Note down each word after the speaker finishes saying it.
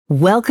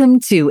Welcome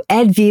to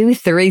EdView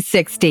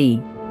 360.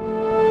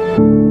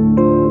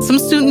 Some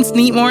students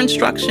need more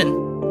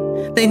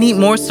instruction. They need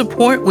more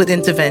support with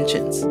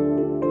interventions.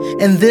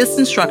 And this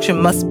instruction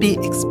must be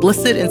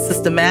explicit and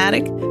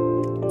systematic.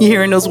 You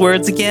hearing those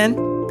words again?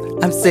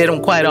 I've said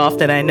them quite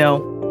often, I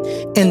know.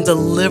 And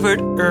delivered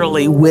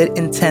early with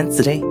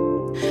intensity.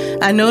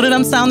 I know that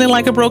I'm sounding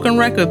like a broken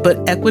record,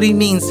 but equity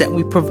means that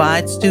we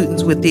provide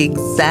students with the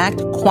exact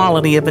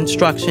quality of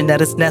instruction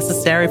that is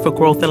necessary for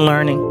growth and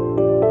learning.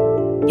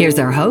 Here's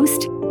our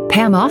host,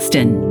 Pam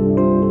Austin.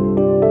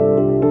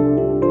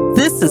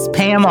 This is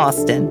Pam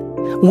Austin.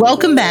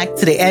 Welcome back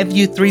to the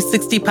EdView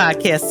 360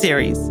 podcast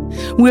series.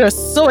 We are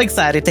so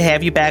excited to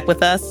have you back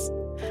with us.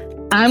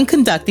 I'm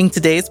conducting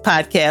today's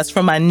podcast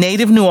from my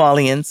native New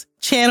Orleans,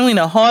 channeling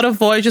the heart of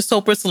Voyager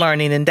Sopris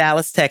Learning in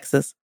Dallas,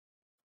 Texas.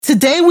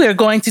 Today, we are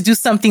going to do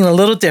something a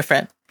little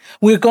different.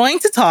 We're going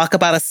to talk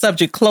about a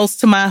subject close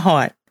to my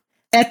heart,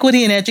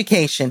 equity in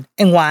education,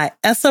 and why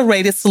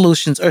ESSA-rated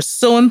solutions are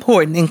so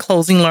important in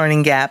closing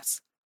learning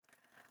gaps.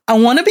 I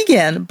want to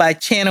begin by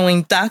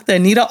channeling Dr.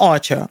 Anita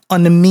Archer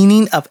on the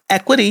meaning of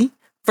equity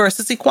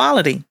versus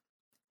equality.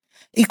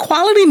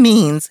 Equality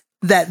means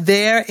that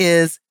there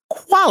is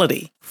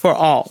quality for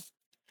all.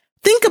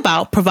 Think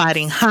about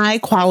providing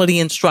high-quality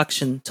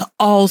instruction to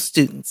all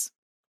students.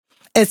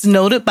 As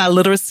noted by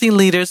literacy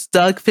leaders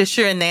Doug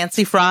Fisher and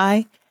Nancy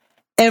Fry,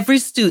 every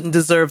student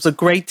deserves a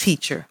great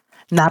teacher,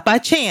 not by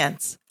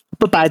chance,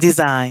 but by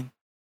design.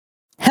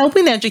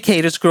 Helping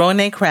educators grow in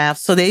their craft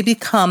so they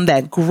become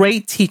that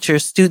great teacher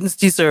students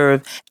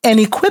deserve and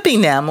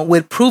equipping them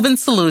with proven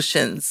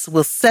solutions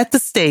will set the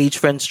stage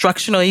for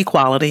instructional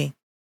equality.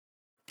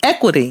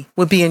 Equity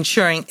would be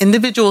ensuring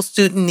individual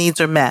student needs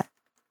are met.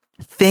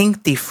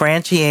 Think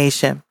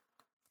differentiation.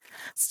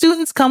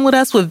 Students come with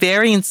us with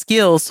varying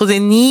skills, so their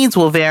needs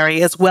will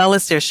vary as well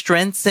as their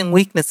strengths and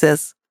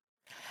weaknesses.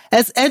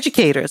 As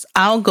educators,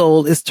 our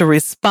goal is to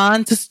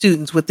respond to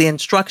students with the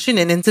instruction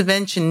and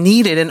intervention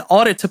needed in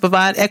order to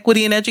provide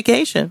equity in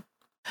education.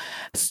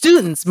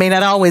 Students may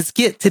not always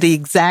get to the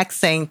exact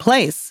same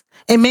place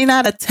and may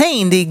not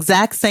attain the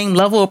exact same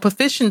level of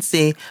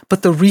proficiency,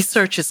 but the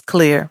research is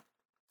clear.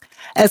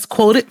 As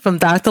quoted from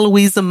Dr.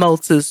 Louisa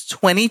Motz's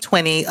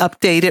 2020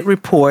 updated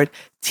report,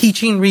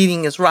 Teaching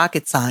Reading is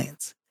Rocket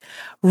Science,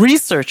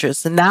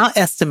 researchers now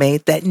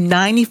estimate that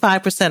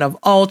 95% of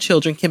all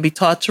children can be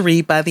taught to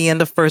read by the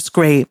end of first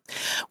grade,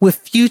 with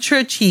future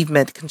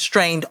achievement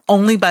constrained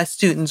only by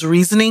students'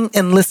 reasoning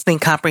and listening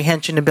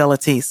comprehension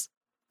abilities.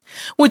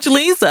 Which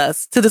leads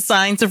us to the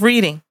science of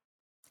reading.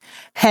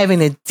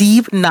 Having a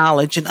deep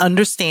knowledge and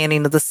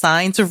understanding of the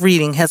science of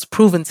reading has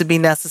proven to be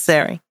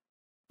necessary.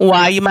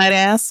 Why, you might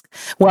ask?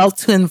 Well,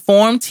 to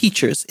inform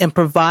teachers and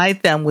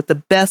provide them with the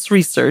best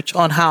research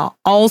on how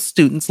all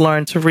students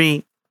learn to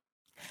read.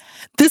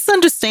 This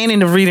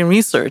understanding of reading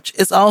research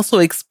is also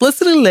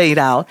explicitly laid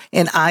out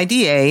in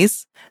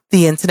IDA's,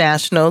 the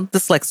International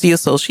Dyslexia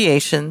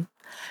Association,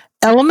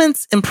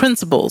 Elements and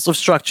Principles of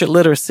Structured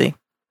Literacy.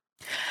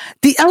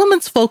 The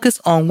elements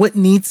focus on what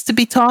needs to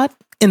be taught,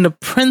 and the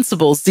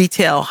principles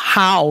detail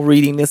how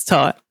reading is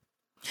taught.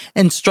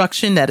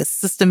 Instruction that is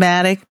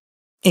systematic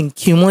and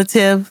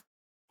cumulative,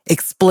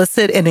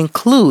 explicit, and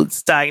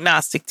includes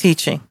diagnostic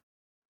teaching.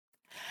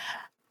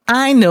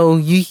 I know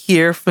you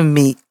hear from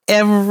me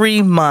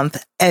every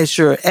month as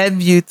your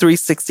EdView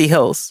 360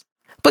 host,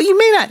 but you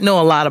may not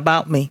know a lot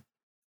about me.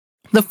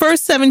 The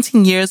first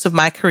 17 years of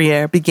my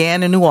career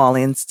began in New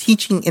Orleans,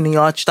 teaching in the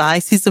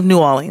Archdiocese of New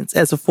Orleans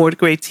as a fourth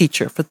grade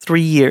teacher for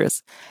 3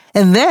 years,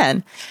 and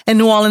then in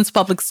New Orleans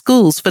Public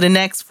Schools for the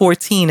next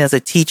 14 as a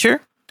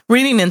teacher,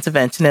 reading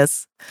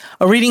interventionist,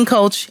 a reading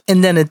coach,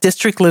 and then a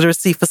district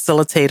literacy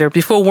facilitator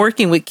before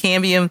working with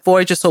Cambium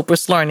Voyager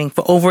Sopris Learning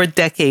for over a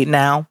decade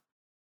now.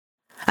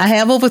 I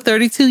have over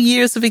 32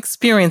 years of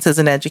experience as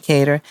an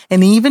educator,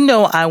 and even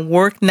though I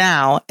work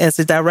now as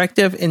a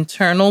director of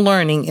internal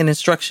learning and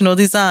instructional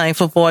design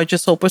for Voyager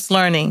Sopris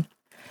Learning,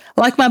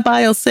 like my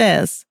bio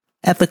says,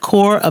 at the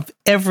core of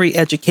every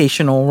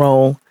educational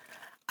role,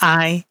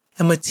 I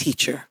am a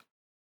teacher.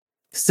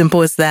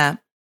 Simple as that.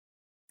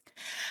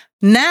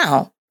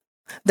 Now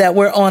that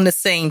we're on the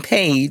same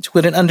page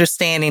with an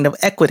understanding of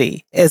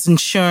equity as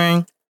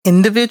ensuring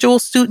individual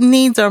student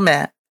needs are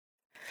met,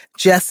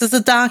 just as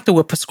a doctor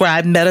would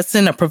prescribe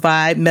medicine or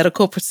provide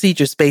medical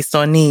procedures based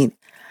on need,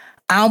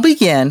 I'll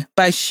begin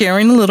by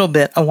sharing a little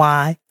bit of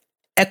why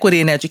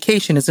equity in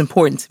education is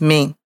important to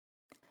me.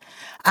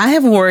 I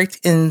have worked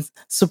in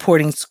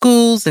supporting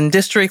schools and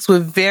districts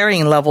with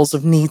varying levels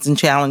of needs and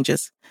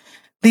challenges.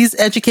 These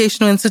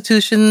educational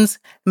institutions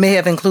may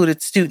have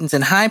included students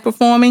in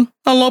high-performing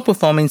or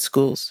low-performing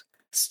schools,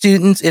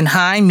 students in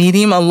high,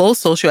 medium, or low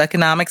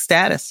socioeconomic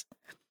status.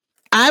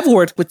 I've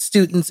worked with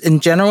students in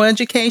general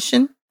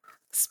education,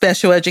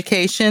 special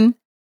education,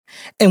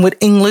 and with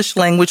English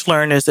language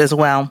learners as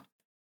well.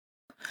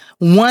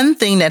 One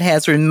thing that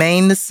has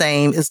remained the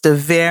same is the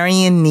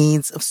varying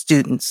needs of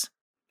students.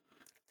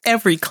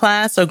 Every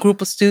class or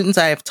group of students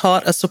I have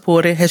taught or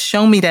supported has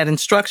shown me that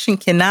instruction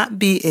cannot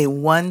be a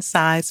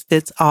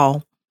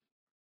one-size-fits-all.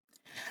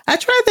 I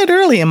tried that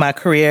early in my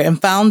career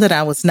and found that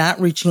I was not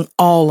reaching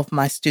all of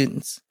my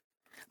students.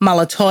 My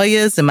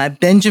Latoyas and my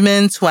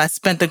Benjamins, who I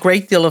spent a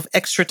great deal of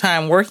extra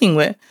time working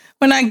with,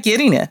 were not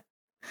getting it.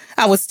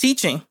 I was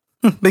teaching,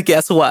 but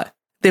guess what?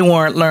 They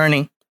weren't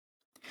learning.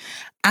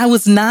 I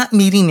was not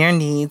meeting their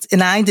needs,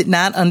 and I did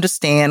not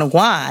understand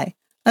why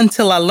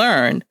until I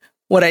learned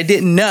what I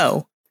didn't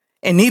know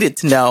and needed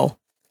to know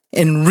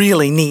and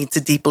really need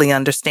to deeply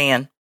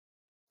understand.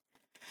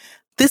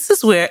 This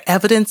is where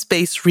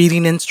evidence-based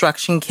reading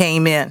instruction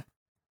came in,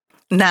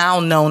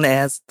 now known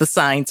as the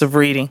science of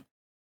reading.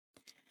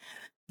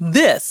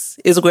 This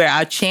is where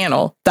I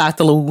channel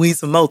Dr.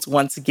 Louisa Moats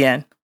once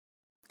again.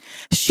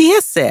 She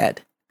has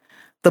said,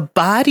 the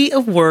body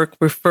of work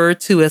referred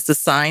to as the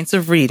science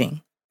of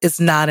reading is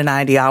not an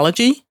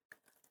ideology,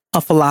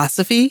 a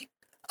philosophy,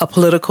 a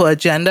political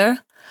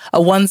agenda,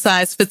 a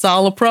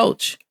one-size-fits-all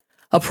approach,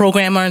 a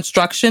program or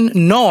instruction,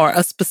 nor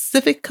a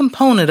specific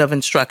component of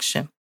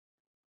instruction.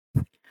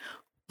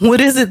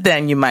 What is it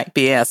then, you might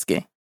be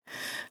asking?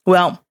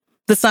 Well,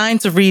 the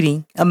science of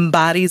reading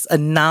embodies a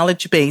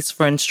knowledge base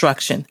for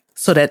instruction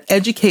so that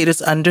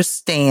educators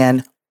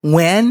understand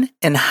when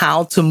and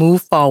how to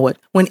move forward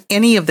when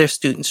any of their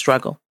students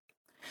struggle.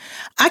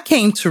 I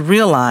came to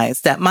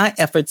realize that my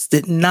efforts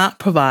did not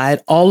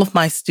provide all of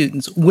my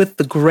students with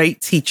the great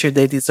teacher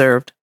they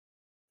deserved.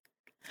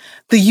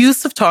 The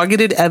use of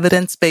targeted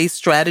evidence-based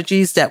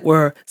strategies that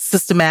were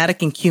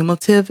systematic and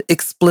cumulative,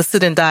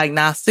 explicit and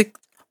diagnostic,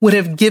 would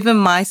have given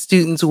my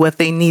students what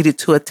they needed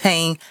to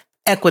attain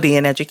equity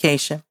in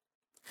education,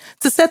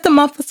 to set them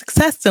up for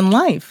success in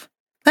life.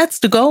 That's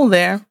the goal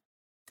there.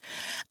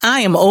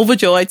 I am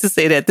overjoyed to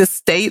say that this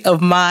state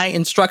of my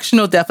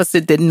instructional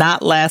deficit did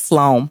not last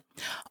long,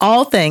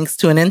 all thanks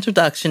to an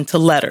introduction to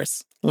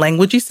Letters,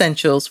 Language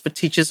Essentials for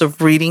Teachers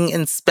of Reading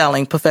and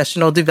Spelling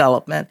Professional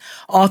Development,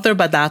 authored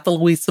by Dr.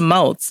 Louisa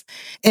Moats,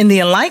 in the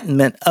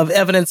enlightenment of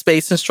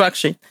evidence-based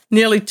instruction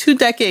nearly 2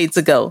 decades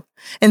ago,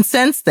 and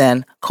since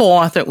then,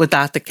 co-authored with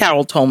Dr.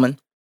 Carol Tolman.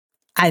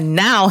 I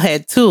now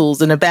had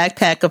tools in a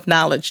backpack of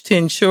knowledge to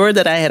ensure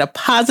that I had a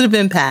positive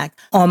impact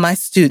on my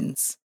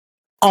students,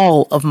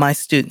 all of my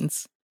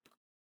students.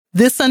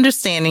 This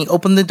understanding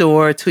opened the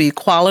door to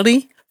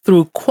equality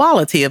through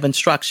quality of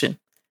instruction.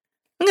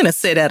 I'm going to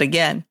say that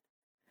again.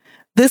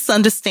 This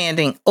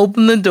understanding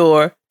opened the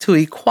door to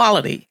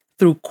equality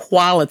through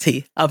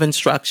quality of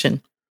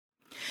instruction,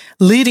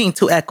 leading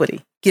to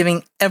equity,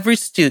 giving every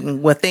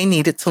student what they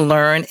needed to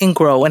learn and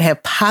grow and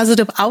have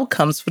positive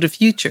outcomes for the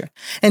future,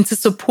 and to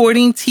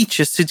supporting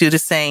teachers to do the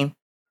same.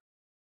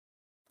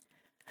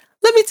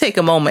 Let me take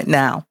a moment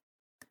now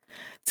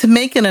to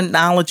make an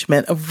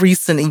acknowledgement of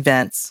recent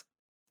events.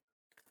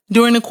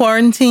 During the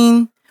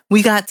quarantine,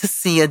 we got to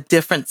see a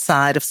different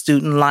side of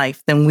student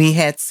life than we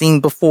had seen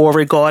before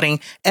regarding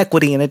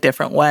equity in a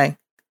different way.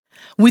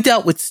 We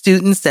dealt with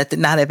students that did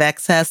not have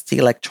access to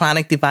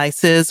electronic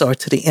devices or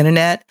to the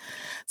internet,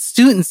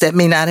 students that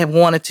may not have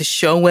wanted to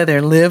show where they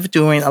lived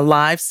during a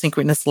live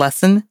synchronous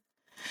lesson,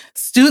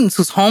 students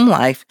whose home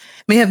life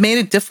may have made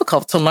it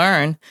difficult to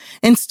learn,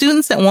 and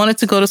students that wanted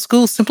to go to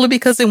school simply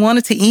because they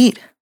wanted to eat.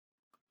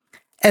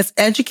 As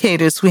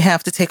educators, we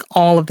have to take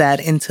all of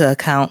that into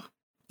account.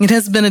 It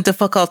has been a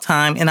difficult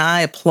time, and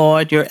I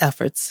applaud your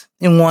efforts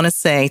and want to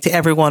say to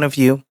every one of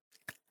you,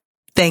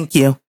 thank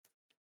you.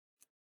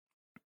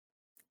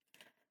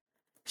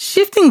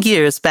 Shifting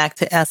gears back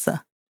to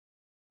ESSA.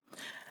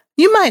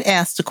 You might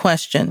ask the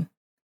question,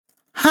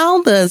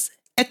 how does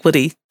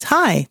equity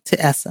tie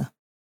to ESSA?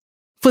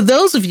 For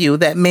those of you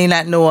that may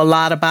not know a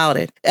lot about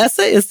it,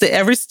 ESSA is the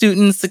Every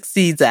Student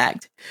Succeeds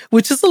Act,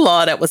 which is a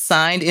law that was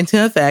signed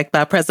into effect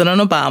by President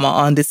Obama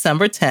on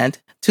December 10,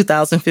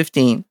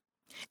 2015.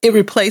 It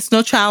replaced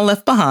No Child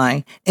Left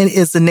Behind and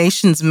is the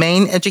nation's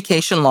main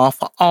education law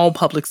for all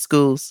public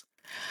schools.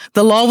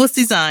 The law was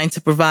designed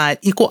to provide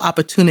equal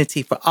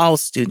opportunity for all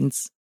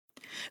students.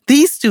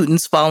 These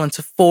students fall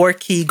into 4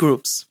 key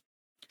groups: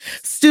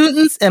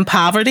 students in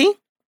poverty,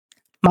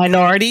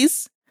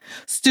 minorities,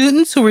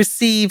 students who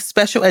receive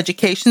special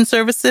education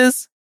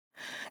services,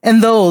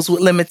 and those with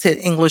limited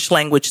English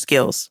language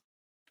skills.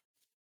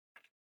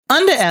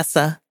 Under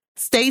ESSA,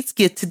 states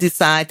get to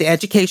decide the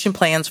education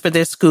plans for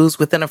their schools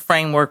within a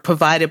framework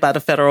provided by the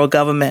federal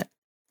government.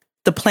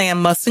 The plan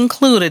must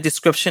include a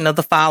description of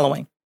the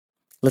following.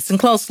 Listen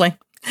closely.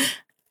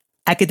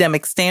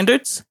 Academic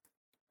standards,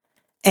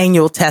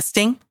 annual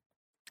testing,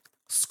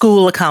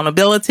 school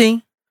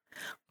accountability,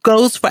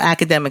 goals for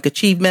academic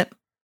achievement,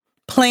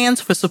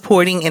 plans for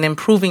supporting and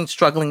improving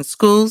struggling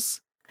schools,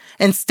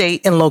 and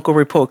state and local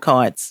report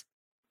cards.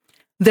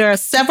 There are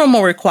several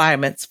more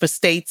requirements for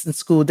states and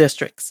school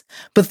districts,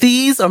 but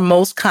these are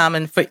most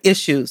common for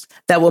issues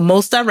that will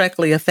most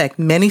directly affect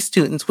many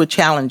students with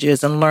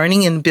challenges in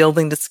learning and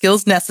building the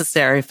skills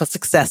necessary for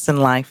success in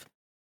life.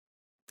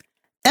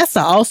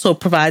 ESSA also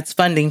provides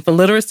funding for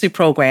literacy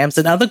programs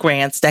and other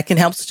grants that can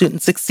help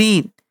students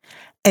succeed,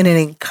 and it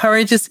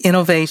encourages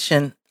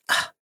innovation.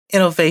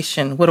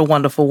 Innovation, what a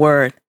wonderful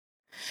word.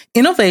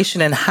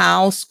 Innovation in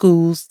how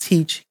schools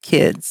teach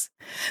kids.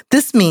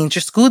 This means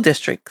your school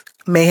district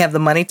may have the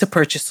money to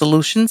purchase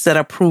solutions that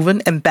are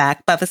proven and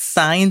backed by the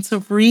science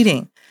of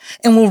reading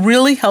and will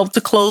really help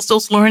to close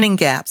those learning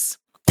gaps.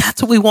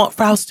 That's what we want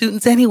for our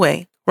students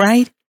anyway,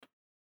 right?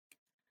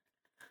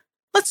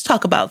 Let's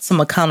talk about some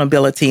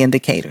accountability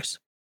indicators.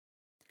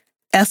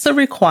 ESSA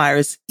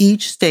requires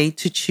each state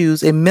to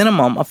choose a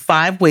minimum of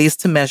 5 ways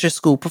to measure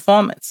school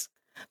performance.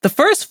 The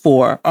first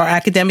 4 are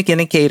academic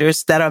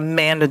indicators that are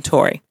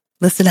mandatory.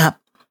 Listen up.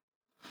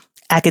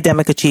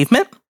 Academic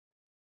achievement,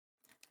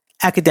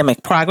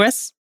 academic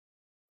progress,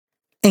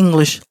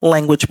 English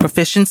language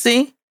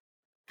proficiency,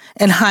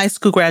 and high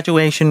school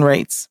graduation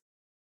rates.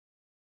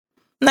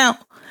 Now,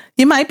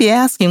 you might be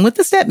asking, what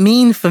does that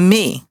mean for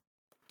me?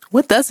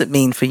 What does it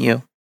mean for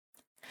you?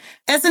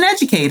 As an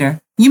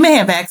educator, you may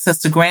have access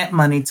to grant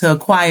money to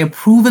acquire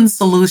proven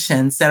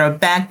solutions that are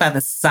backed by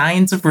the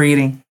science of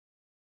reading.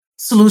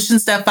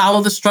 Solutions that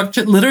follow the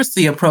structured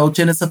literacy approach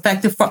and is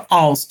effective for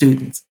all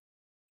students.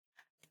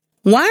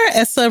 Why are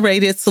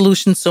ESSA-rated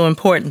solutions so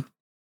important?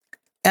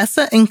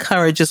 ESSA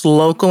encourages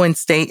local and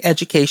state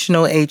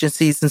educational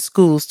agencies and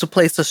schools to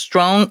place a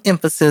strong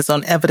emphasis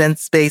on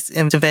evidence-based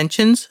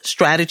interventions,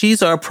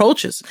 strategies, or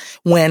approaches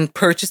when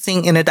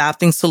purchasing and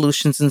adopting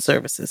solutions and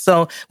services.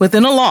 So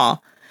within a law,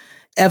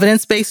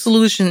 evidence-based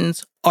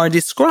solutions are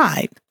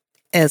described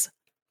as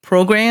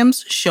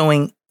programs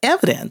showing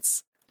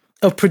evidence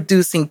of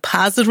producing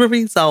positive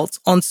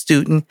results on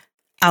student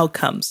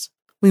outcomes.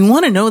 We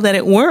want to know that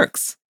it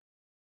works.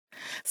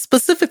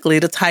 Specifically,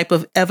 the type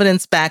of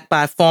evidence backed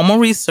by formal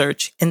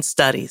research and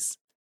studies.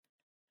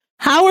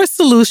 How are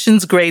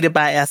solutions graded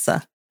by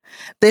ESSA?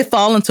 They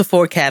fall into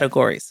 4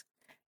 categories.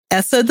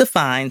 ESSA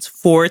defines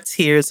 4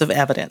 tiers of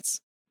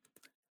evidence.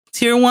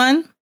 Tier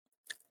 1,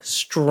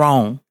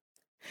 strong.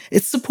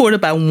 It's supported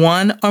by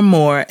 1 or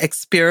more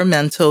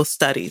experimental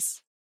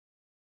studies.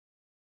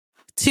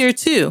 Tier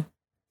 2,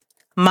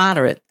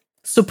 moderate,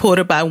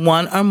 supported by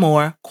 1 or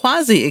more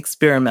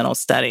quasi-experimental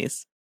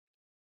studies.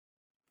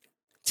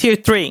 Tier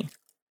 3,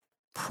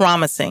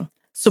 promising,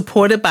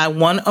 supported by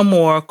 1 or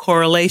more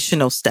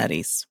correlational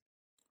studies.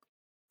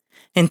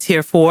 In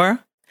Tier 4,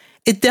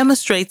 it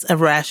demonstrates a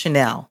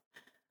rationale.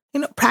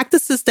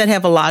 Practices that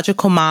have a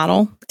logical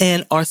model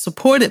and are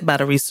supported by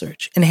the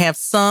research and have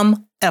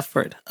some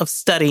effort of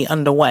study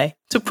underway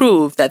to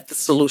prove that the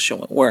solution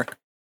would work.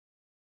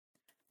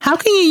 How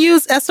can you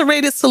use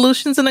ESSA-rated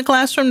solutions in the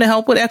classroom to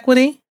help with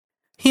equity?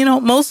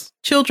 Most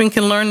children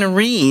can learn to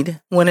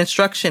read when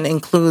instruction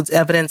includes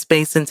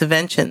evidence-based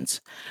interventions.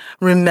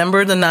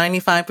 Remember the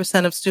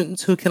 95% of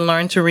students who can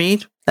learn to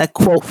read? That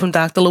quote from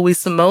Dr.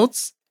 Louisa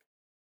Moats?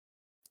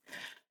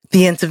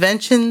 The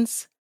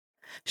interventions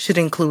should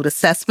include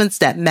assessments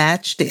that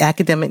match the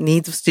academic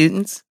needs of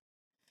students.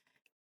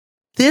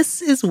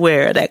 This is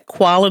where that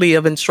quality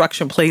of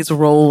instruction plays a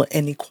role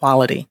in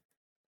equality.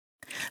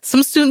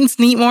 Some students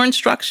need more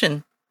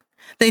instruction.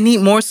 They need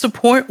more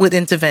support with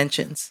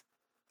interventions.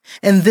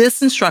 And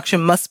this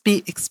instruction must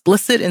be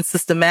explicit and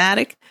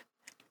systematic.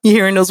 You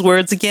hearing those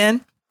words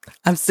again?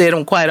 I've said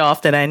them quite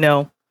often, I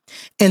know.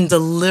 And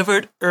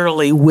delivered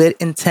early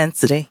with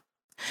intensity.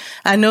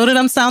 I know that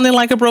I'm sounding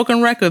like a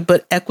broken record,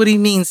 but equity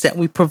means that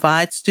we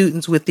provide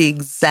students with the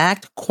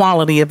exact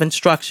quality of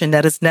instruction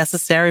that is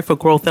necessary for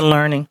growth and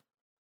learning.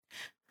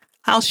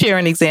 I'll share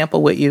an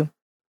example with you.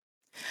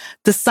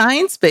 The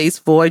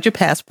science-based Voyager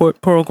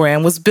Passport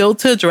program was built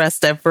to address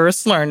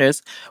diverse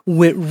learners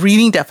with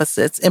reading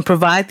deficits and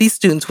provide these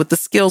students with the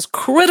skills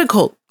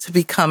critical to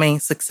becoming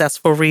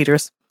successful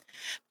readers.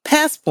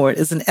 Passport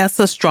is an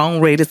ESSA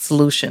strong-rated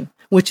solution,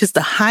 which is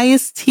the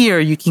highest tier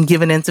you can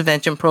give an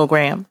intervention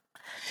program.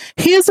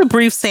 Here's a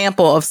brief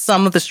sample of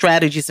some of the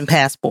strategies in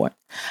Passport.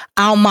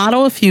 I'll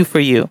model a few for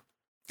you.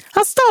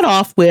 I'll start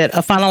off with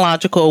a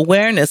phonological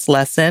awareness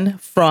lesson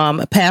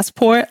from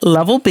Passport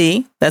Level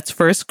B, that's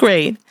first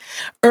grade.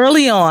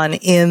 Early on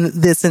in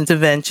this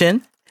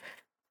intervention,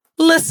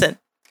 listen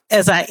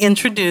as I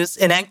introduce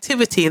an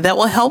activity that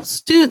will help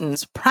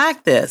students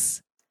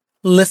practice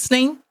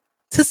listening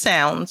to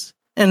sounds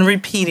and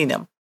repeating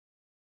them.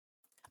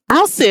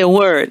 I'll say a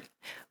word.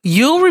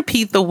 You'll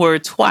repeat the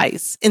word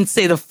twice and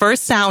say the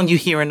first sound you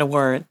hear in the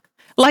word,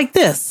 like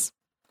this.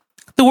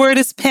 The word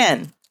is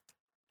pen.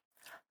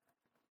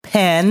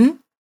 Pen,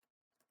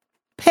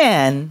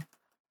 pen,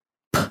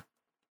 p.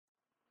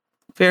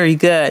 Very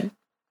good.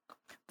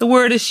 The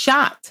word is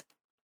shot.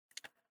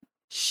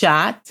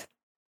 Shot,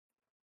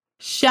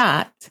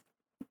 shot,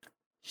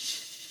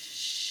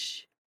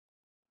 sh.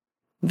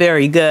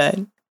 Very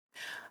good.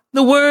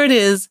 The word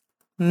is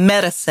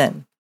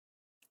medicine.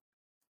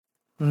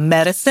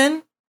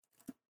 Medicine,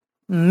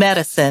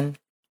 medicine.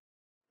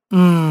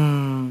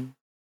 So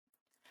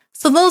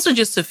those are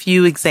just a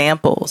few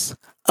examples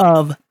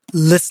of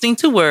listening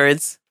to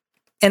words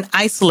and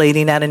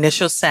isolating that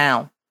initial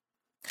sound.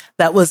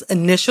 That was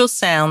initial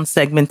sound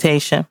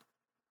segmentation.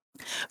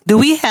 Do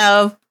we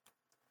have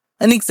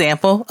an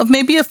example of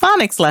maybe a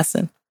phonics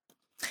lesson?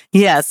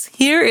 Yes,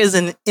 here is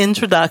an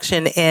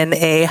introduction in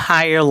a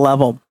higher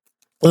level.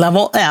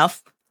 Level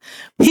F.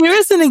 Here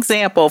is an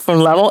example from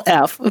Level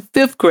F of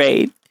 5th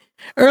grade,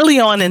 early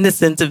on in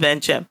this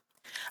intervention.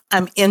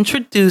 I'm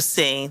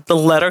introducing the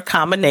letter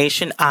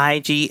combination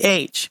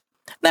IGH.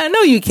 Now, I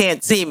know you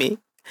can't see me,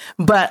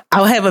 but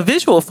I'll have a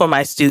visual for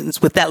my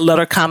students with that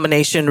letter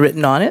combination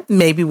written on it,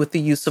 maybe with the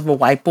use of a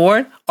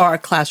whiteboard or a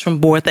classroom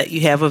board that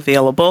you have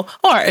available.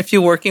 Or if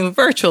you're working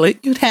virtually,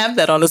 you'd have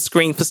that on a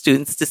screen for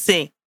students to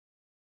see.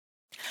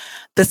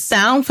 The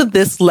sound for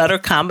this letter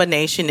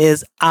combination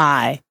is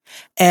I,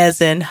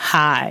 as in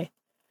high.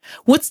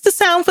 What's the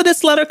sound for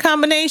this letter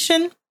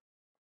combination?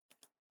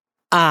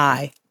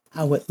 I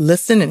would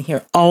listen and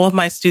hear all of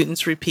my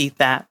students repeat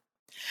that.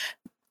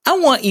 I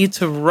want you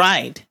to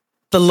write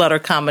the letter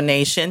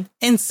combination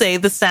and say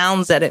the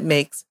sounds that it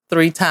makes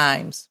 3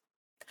 times.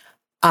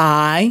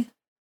 I.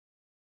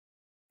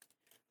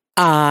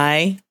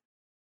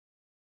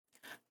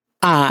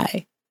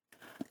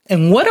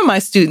 And what are my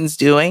students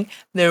doing?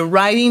 They're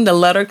writing the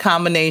letter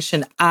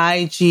combination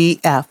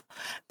IGF.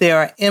 They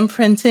are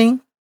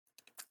imprinting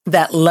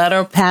that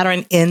letter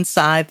pattern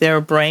inside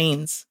their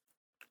brains.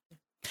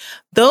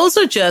 Those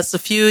are just a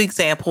few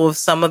examples of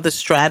some of the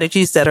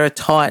strategies that are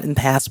taught in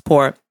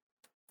Passport.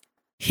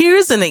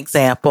 Here's an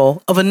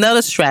example of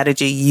another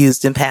strategy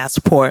used in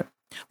Passport.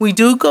 We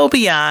do go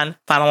beyond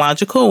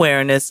phonological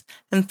awareness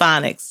and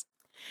phonics.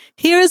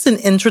 Here is an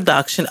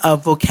introduction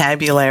of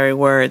vocabulary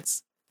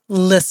words.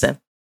 Listen.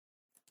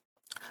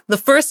 The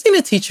first thing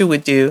the teacher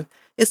would do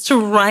is to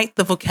write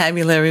the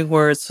vocabulary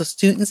words so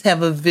students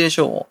have a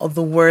visual of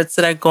the words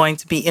that are going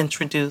to be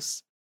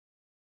introduced.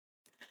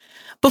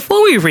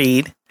 Before we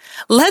read,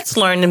 let's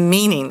learn the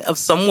meaning of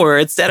some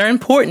words that are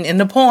important in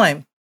the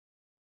poem.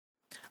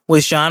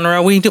 What genre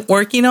are we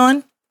working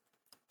on?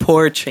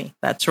 Poetry.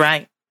 That's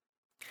right.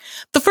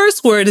 The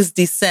first word is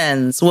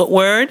descends. What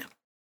word?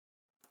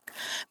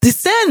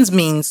 Descends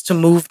means to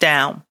move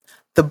down.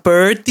 The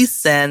bird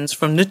descends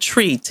from the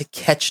tree to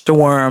catch the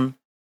worm.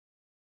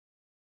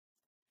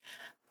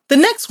 The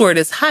next word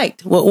is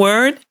height. What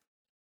word?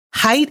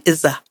 Height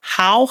is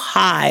how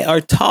high or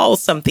tall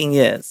something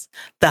is.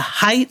 The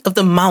height of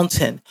the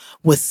mountain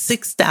was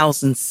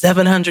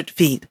 6,700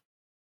 feet.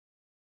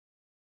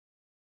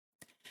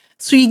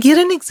 So you get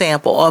an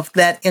example of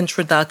that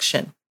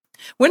introduction.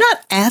 We're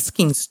not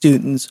asking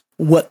students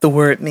what the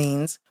word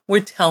means. We're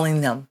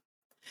telling them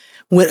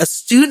with a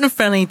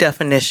student-friendly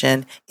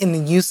definition in the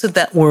use of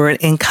that word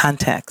in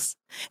context.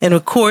 And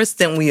of course,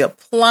 then we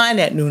apply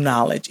that new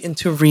knowledge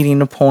into reading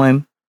the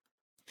poem.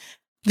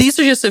 These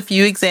are just a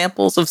few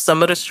examples of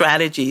some of the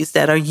strategies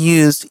that are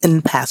used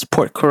in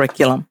Passport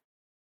curriculum.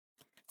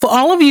 For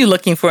all of you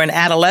looking for an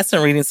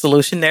adolescent reading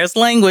solution, there's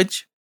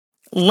language.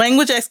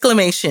 Language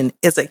Exclamation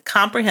is a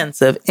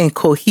comprehensive and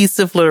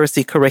cohesive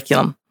literacy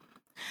curriculum.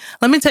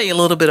 Let me tell you a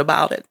little bit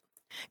about it.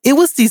 It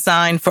was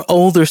designed for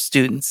older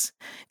students.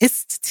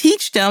 It's to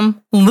teach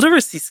them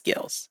literacy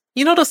skills.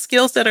 You know, those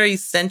skills that are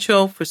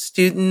essential for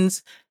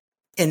students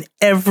in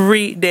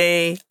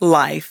everyday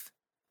life.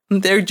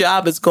 Their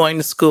job is going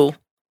to school,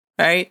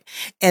 right?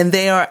 And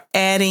they are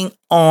adding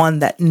on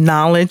that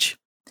knowledge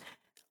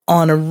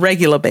on a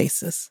regular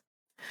basis.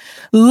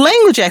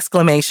 Language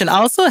Exclamation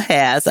also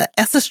has an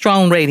ESSA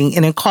Strong rating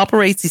and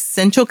incorporates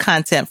essential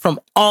content from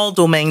all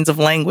domains of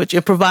language.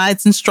 It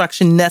provides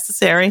instruction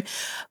necessary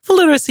for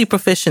literacy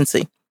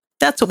proficiency.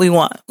 That's what we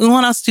want. We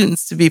want our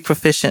students to be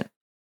proficient.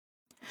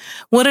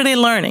 What are they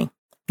learning?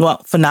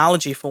 Well,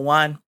 phonology for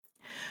one.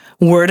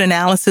 Word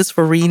analysis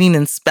for reading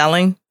and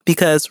spelling,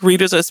 because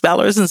readers are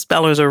spellers and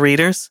spellers are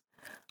readers.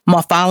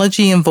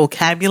 Morphology and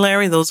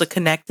vocabulary, those are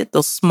connected,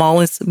 those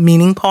smallest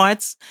meaning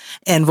parts,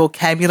 and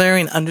vocabulary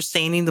and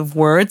understanding of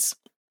words.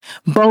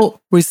 Both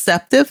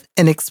receptive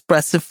and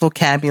expressive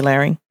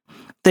vocabulary.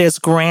 There's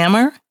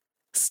grammar,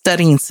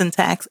 studying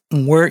syntax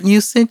and word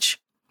usage.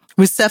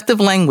 Receptive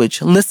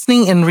language,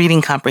 listening and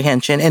reading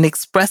comprehension, and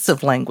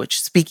expressive language,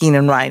 speaking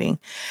and writing.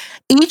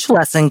 Each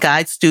lesson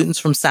guides students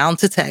from sound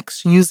to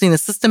text using a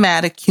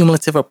systematic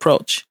cumulative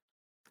approach.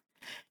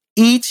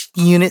 Each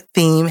unit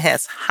theme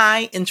has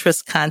high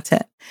interest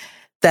content.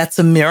 That's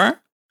a mirror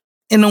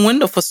and a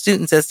window for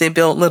students as they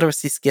build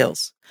literacy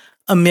skills.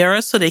 A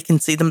mirror so they can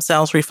see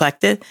themselves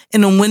reflected,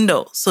 and a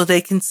window so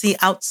they can see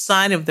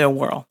outside of their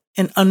world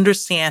and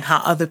understand how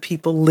other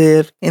people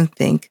live and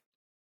think.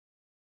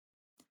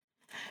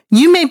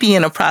 You may be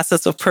in a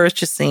process of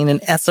purchasing an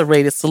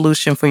ESSA-rated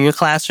solution for your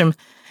classroom,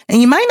 and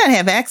you might not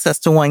have access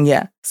to one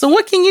yet. So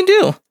what can you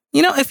do?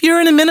 You know, if you're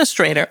an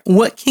administrator,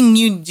 what can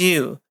you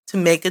do to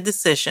make a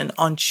decision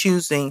on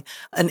choosing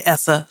an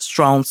ESSA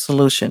Strong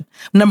solution?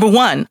 Number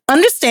one,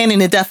 understanding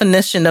the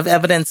definition of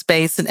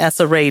evidence-based and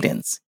ESSA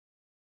ratings.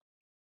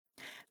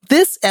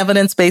 This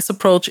evidence-based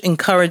approach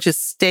encourages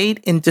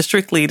state and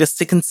district leaders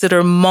to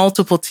consider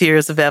multiple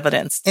tiers of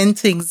evidence and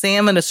to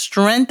examine the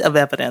strength of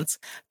evidence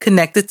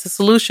connected to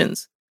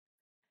solutions.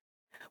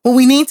 What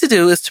we need to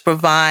do is to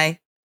provide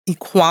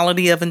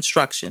equality of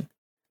instruction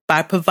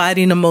by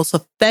providing the most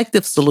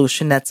effective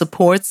solution that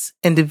supports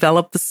and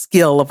develops the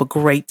skill of a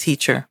great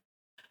teacher.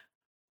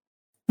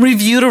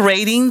 Review the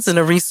ratings and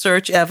the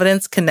research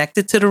evidence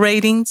connected to the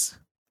ratings.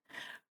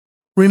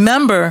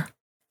 Remember,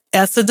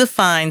 ESSA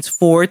defines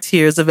 4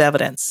 tiers of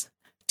evidence.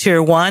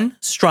 Tier 1,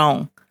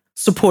 strong.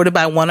 supported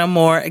by one or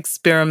more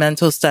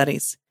experimental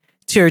studies.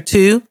 Tier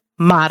 2,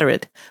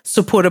 moderate,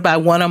 supported by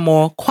one or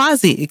more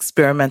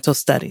quasi-experimental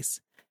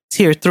studies.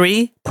 Tier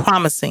 3,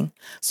 promising,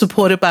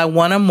 supported by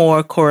one or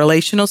more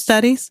correlational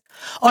studies.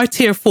 Or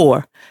Tier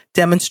 4,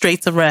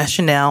 demonstrates a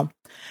rationale.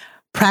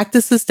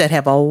 Practices that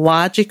have a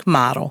logic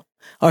model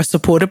are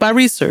supported by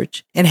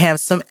research and have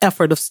some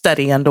effort of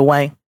study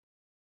underway.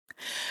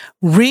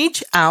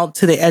 Reach out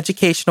to the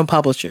educational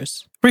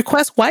publishers.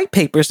 Request white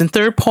papers and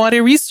third-party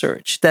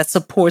research that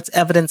supports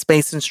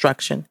evidence-based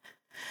instruction.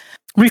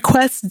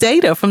 Request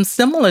data from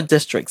similar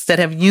districts that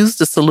have used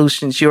the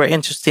solutions you are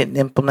interested in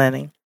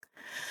implementing.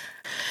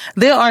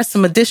 There are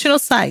some additional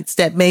sites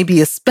that may be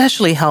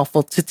especially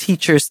helpful to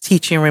teachers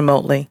teaching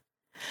remotely.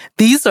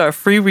 These are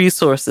free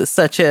resources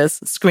such as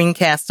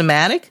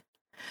Screencast-O-Matic,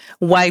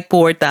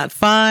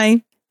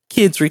 Whiteboard.fi,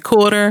 Kids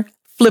Recorder,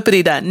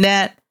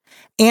 Flippity.net,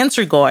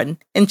 Answer Garden,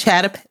 and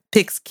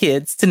Chatterpix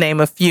Kids, to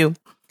name a few.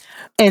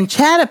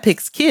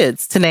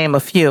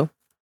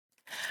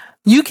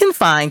 You can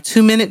find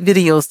 2-minute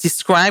videos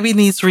describing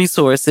these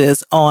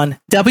resources on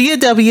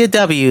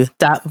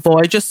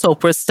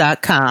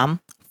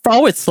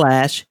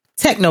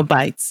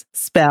www.voyagersopris.com/technobytes,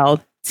 spelled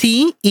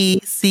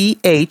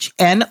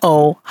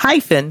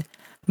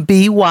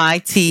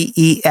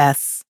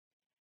TECHNO-BYTES.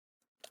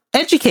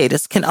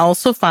 Educators can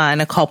also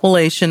find a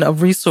compilation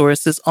of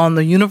resources on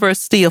the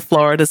University of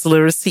Florida's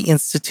Literacy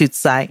Institute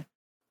site,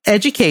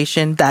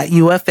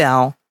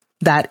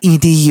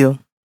 education.ufl.edu.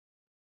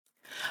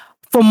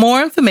 For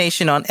more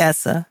information on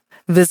ESSA,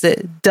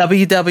 visit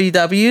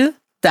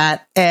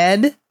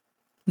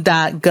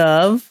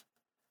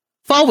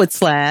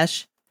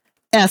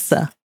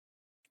www.ed.gov/ESSA.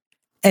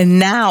 And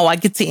now I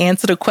get to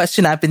answer the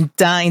question I've been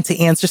dying to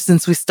answer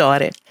since we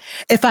started.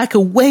 If I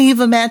could wave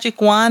a magic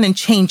wand and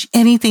change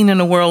anything in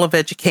the world of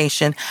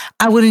education,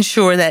 I would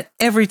ensure that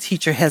every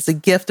teacher has a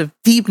gift of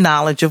deep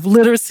knowledge of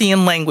literacy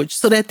and language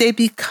so that they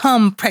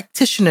become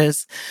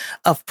practitioners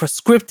of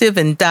prescriptive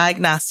and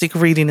diagnostic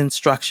reading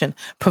instruction,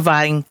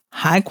 providing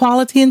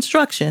high-quality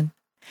instruction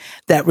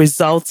that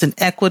results in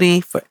equity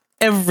for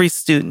every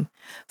student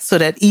so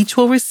that each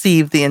will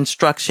receive the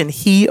instruction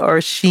he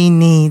or she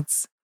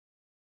needs.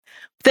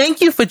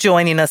 Thank you for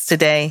joining us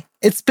today.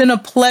 It's been a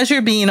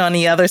pleasure being on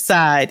the other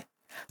side.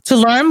 To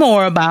learn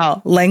more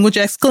about Language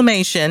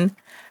Exclamation,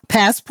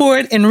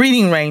 Passport, and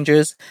Reading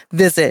Rangers,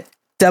 visit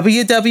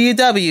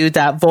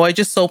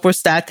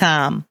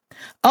www.voyagersopris.com.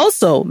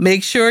 Also,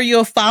 make sure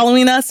you're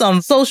following us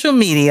on social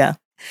media.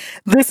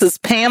 This is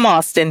Pam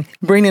Austin,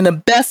 bringing the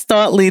best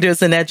thought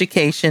leaders in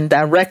education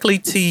directly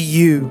to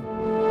you.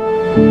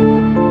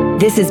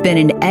 This has been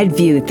an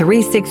EdView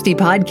 360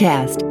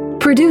 podcast,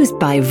 produced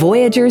by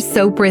Voyager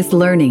Sopris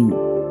Learning.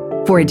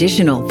 For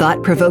additional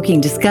thought-provoking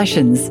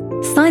discussions,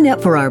 sign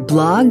up for our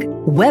blog,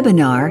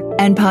 webinar,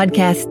 and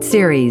podcast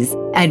series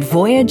at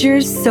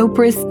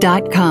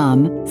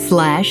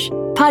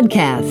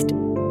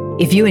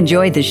voyagersopris.com/podcast. If you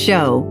enjoyed the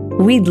show,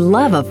 we'd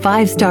love a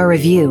 5-star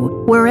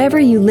review wherever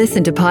you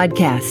listen to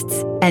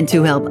podcasts and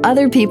to help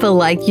other people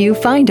like you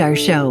find our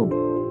show.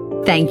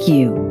 Thank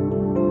you.